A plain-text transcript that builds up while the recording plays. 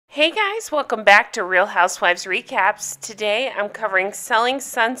Hey guys, welcome back to Real Housewives Recaps. Today I'm covering Selling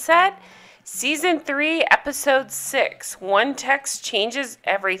Sunset, Season 3, Episode 6. One text changes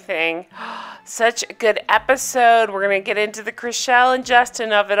everything. Such a good episode. We're going to get into the Chrishell and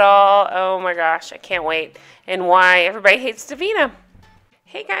Justin of it all. Oh my gosh, I can't wait. And why everybody hates Davina.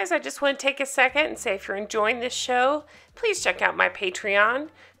 Hey guys, I just want to take a second and say if you're enjoying this show, please check out my Patreon.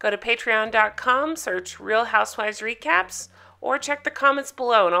 Go to patreon.com, search Real Housewives Recaps, or check the comments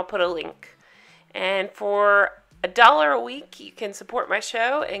below and I'll put a link. And for $1 a week, you can support my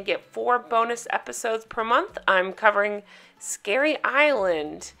show and get 4 bonus episodes per month. I'm covering Scary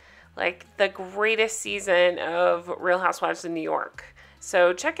Island, like the greatest season of Real Housewives of New York.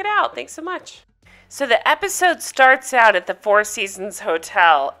 So check it out. Thanks so much. So the episode starts out at the Four Seasons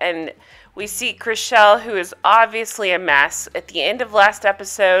Hotel, and we see Chrishell, who is obviously a mess. At the end of last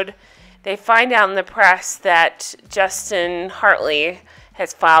episode, they find out in the press that Justin Hartley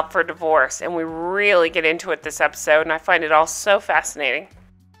has filed for divorce, and we really get into it this episode, and I find it all so fascinating.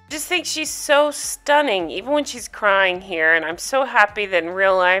 I just think she's so stunning, even when she's crying here, and I'm so happy that in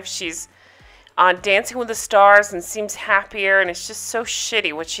real life she's on Dancing with the Stars and seems happier, and it's just so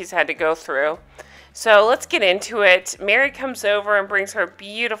shitty what she's had to go through. So let's get into it. Mary comes over and brings her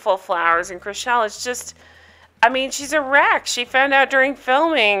beautiful flowers, and Chrishell is just, she's a wreck. She found out during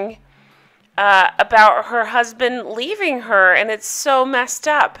filming about her husband leaving her, and it's so messed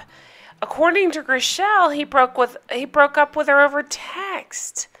up. According to Chrishell, he broke up with her over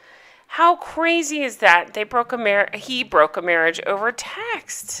text. How crazy is that? He broke a marriage over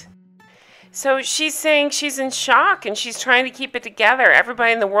text. So she's saying she's in shock and she's trying to keep it together.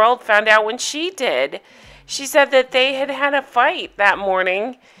 Everybody in the world found out when she did. She said that they had a fight that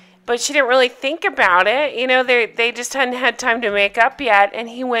morning, but she didn't really think about it. You know, they just hadn't had time to make up yet, and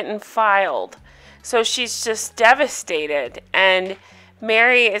he went and filed. So she's just devastated. And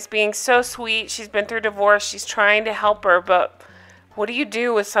Mary is being so sweet. She's been through divorce. She's trying to help her, but what do you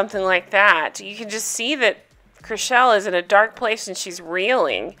do with something like that? You can just see that Chrishell is in a dark place and she's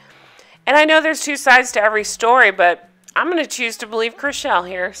reeling. And I know there's 2 sides to every story, but I'm going to choose to believe Chrishell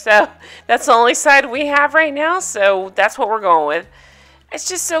here. So that's the only side we have right now, so that's what we're going with. It's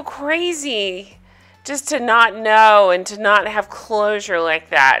just so crazy just to not know and to not have closure like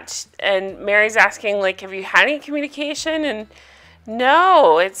that. And Mary's asking, like, have you had any communication? And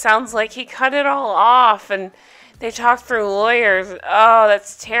no, it sounds like he cut it all off and they talked through lawyers. Oh,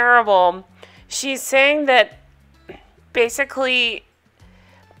 that's terrible. She's saying that basically,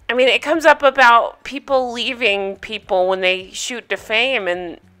 it comes up about people leaving people when they shoot to fame,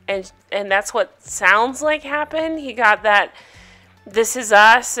 and that's what sounds like happened. He got that This Is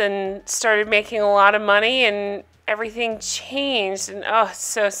Us and started making a lot of money, and everything changed, and oh, it's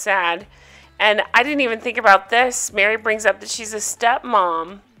so sad. And I didn't even think about this. Mary brings up that she's a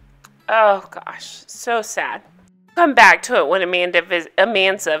stepmom. Oh gosh, so sad. I'll come back to it when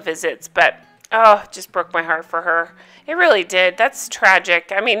Amanza visits, but oh, it just broke my heart for her. It really did. That's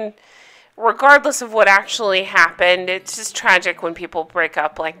tragic. Regardless of what actually happened, it's just tragic when people break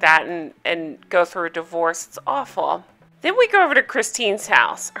up like that and go through a divorce. It's awful. Then we go over to Christine's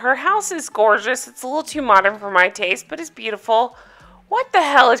house. Her house is gorgeous. It's a little too modern for my taste, but it's beautiful. What the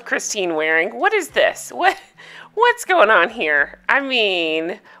hell is Christine wearing? What is this? What's going on here?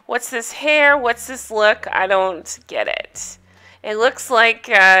 What's this hair? What's this look? I don't get it. It looks like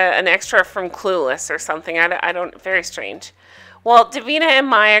an extra from Clueless or something. Very strange. Well, Davina and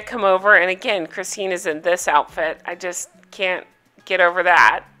Maya come over, and again, Christine is in this outfit. I just can't get over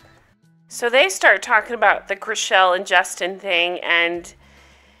that. So they start talking about the Chrishell and Justin thing and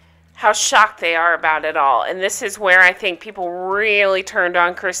how shocked they are about it all. And this is where I think people really turned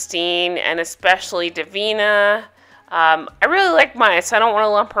on Christine, and especially Davina. I really like Maya, so I don't want to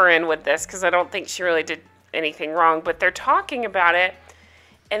lump her in with this because I don't think she really did anything wrong, but they're talking about it,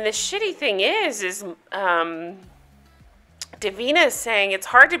 and the shitty thing is Davina is saying it's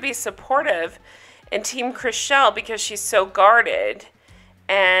hard to be supportive in Team Chrishell because she's so guarded,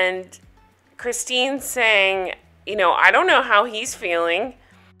 and Christine's saying, I don't know how he's feeling,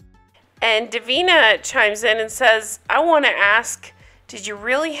 and Davina chimes in and says, I want to ask, did you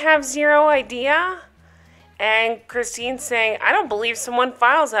really have zero idea? And Christine's saying, I don't believe someone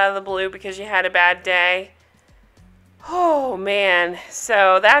files out of the blue because you had a bad day. Oh, man.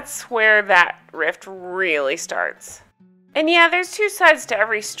 So that's where that rift really starts. And yeah, there's 2 sides to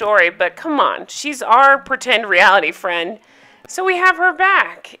every story, but come on. She's our pretend reality friend, so we have her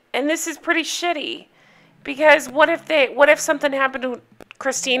back. And this is pretty shitty. Because what if something happened to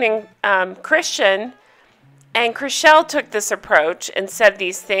Christine and Christian, and Chrishell took this approach and said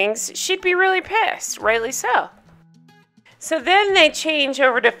these things? She'd be really pissed, rightly so. So then they change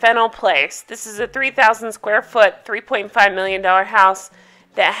over to Fennel Place. This is a 3,000 square foot, $3.5 million house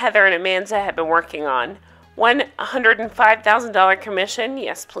that Heather and Amanza have been working on. $105,000 commission,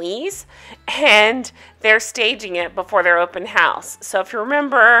 yes please, and they're staging it before their open house. So if you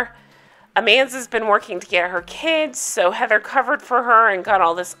remember, Amanza's been working to get her kids, so Heather covered for her and got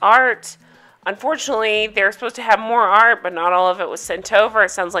all this art. Unfortunately, they're supposed to have more art, but not all of it was sent over.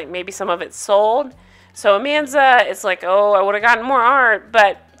 It sounds like maybe some of it's sold. So Amanza is like, oh, I would have gotten more art,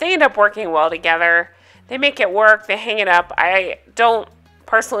 but they end up working well together. They make it work. They hang it up. I don't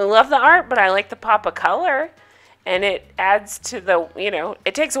personally love the art, but I like the pop of color, and it adds to the,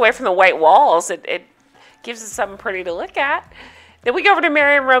 it takes away from the white walls. It gives us something pretty to look at. Then we go over to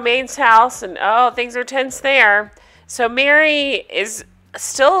Mary and Romain's house, and oh, things are tense there. So Mary is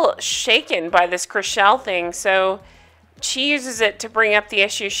still shaken by this Chrishell thing, so she uses it to bring up the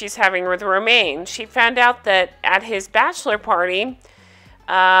issue she's having with Romain. She found out that at his bachelor party,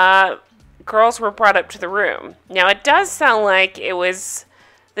 girls were brought up to the room. Now, it does sound like it was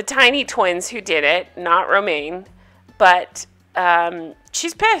the tiny twins who did it, not Romain, but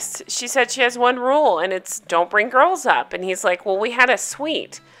she's pissed. She said she has one rule, and it's don't bring girls up. And he's like, well, we had a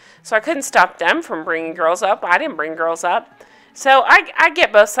suite, so I couldn't stop them from bringing girls up. I didn't bring girls up. So I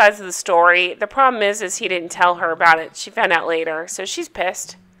get both sides of the story. The problem is he didn't tell her about it. She found out later, so she's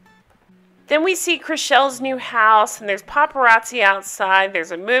pissed. Then we see Chrishell's new house, and there's paparazzi outside.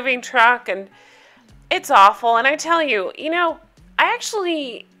 There's a moving truck, and it's awful. And I tell you,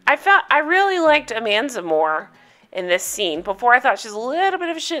 I really liked Amanza more in this scene. Before, I thought she's a little bit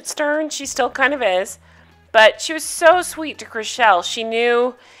of a shit stern. She still kind of is. But she was so sweet to Chrishell. She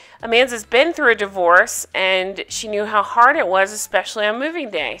knew Amanza's been through a divorce, and she knew how hard it was, especially on moving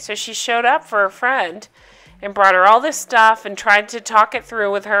day. So she showed up for her friend and brought her all this stuff and tried to talk it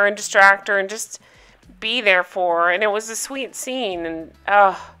through with her and distract her and just be there for her. And it was a sweet scene. And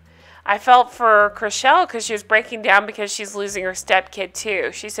I felt for Chrishell because she was breaking down because she's losing her stepkid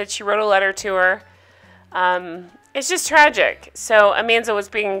too. She said she wrote a letter to her. It's just tragic. So Amanza was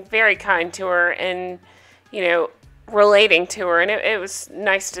being very kind to her and, relating to her, and it was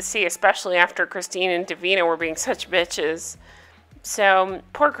nice to see, especially after Christine and Davina were being such bitches. So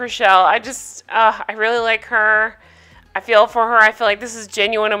poor Chrishell. I really like her. I feel for her. I feel like this is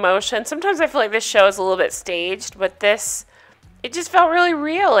genuine emotion. Sometimes I feel like this show is a little bit staged, but it just felt really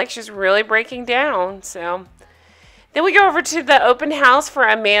real, like she's really breaking down. So then we go over to the open house for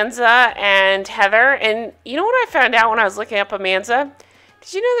Amanza and Heather, and you know what I found out when I was looking up Amanza?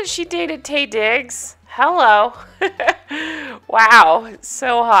 Did you know that she dated Taye Diggs? Hello. Wow,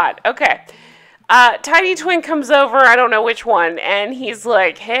 so hot. Okay. Tiny Twin comes over, I don't know which one, and he's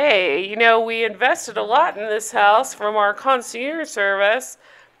like, hey, we invested a lot in this house from our concierge service,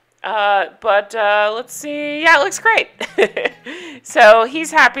 but let's see. Yeah, it looks great. So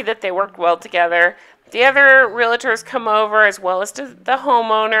he's happy that they worked well together. The other realtors come over as well as the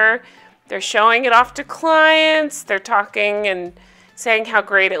homeowner. They're showing it off to clients. They're talking and saying how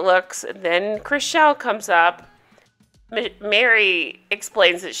great it looks. And then Chrishell comes up. Mary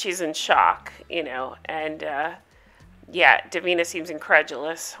explains that she's in shock, and Davina seems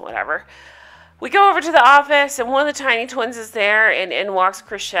incredulous, whatever. We go over to the office, and one of the tiny twins is there, and in walks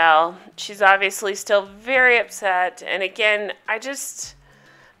Chrishell. She's obviously still very upset, and again, I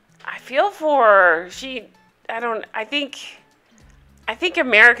feel for her. I think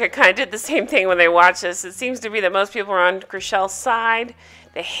America kind of did the same thing when they watched this. It seems to be that most people are on Chrishell's side.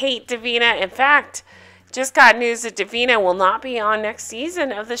 They hate Davina. In fact, just got news that Davina will not be on next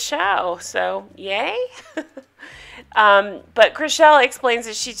season of the show. So, yay. But Chrishell explains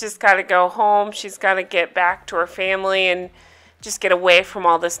that she's just got to go home. She's got to get back to her family and just get away from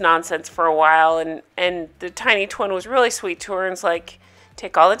all this nonsense for a while. And the tiny twin was really sweet to her and was like,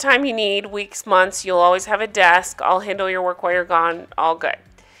 take all the time you need, weeks, months. You'll always have a desk. I'll handle your work while you're gone. All good.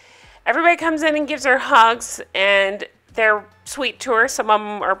 Everybody comes in and gives her hugs, and they're sweet to her. Some of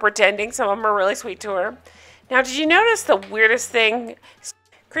them are pretending. Some of them are really sweet to her. Now, did you notice the weirdest thing?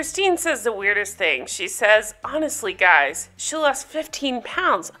 Christine says the weirdest thing. She says, honestly, guys, she lost 15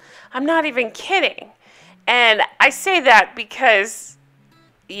 pounds. I'm not even kidding. And I say that because,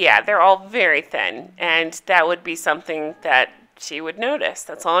 they're all very thin, and that would be something that she would notice.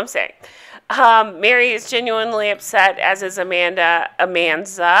 That's all I'm saying. Mary is genuinely upset, as is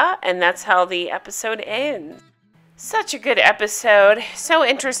Amanza, and that's how the episode ends. Such a good episode. So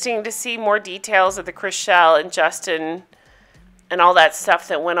interesting to see more details of the Chrishell and Justin and all that stuff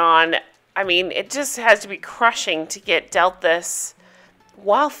that went on. I mean, it just has to be crushing to get dealt this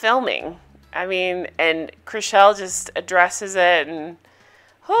while filming. I mean, and Chrishell just addresses it, and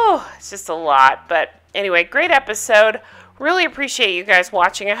it's just a lot. But anyway, great episode. Really appreciate you guys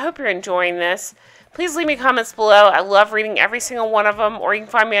watching. I hope you're enjoying this. Please leave me comments below. I love reading every single one of them. Or you can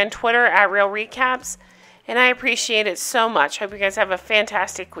find me on Twitter at Real Recaps. And I appreciate it so much. Hope you guys have a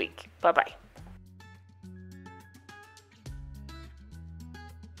fantastic week. Bye-bye.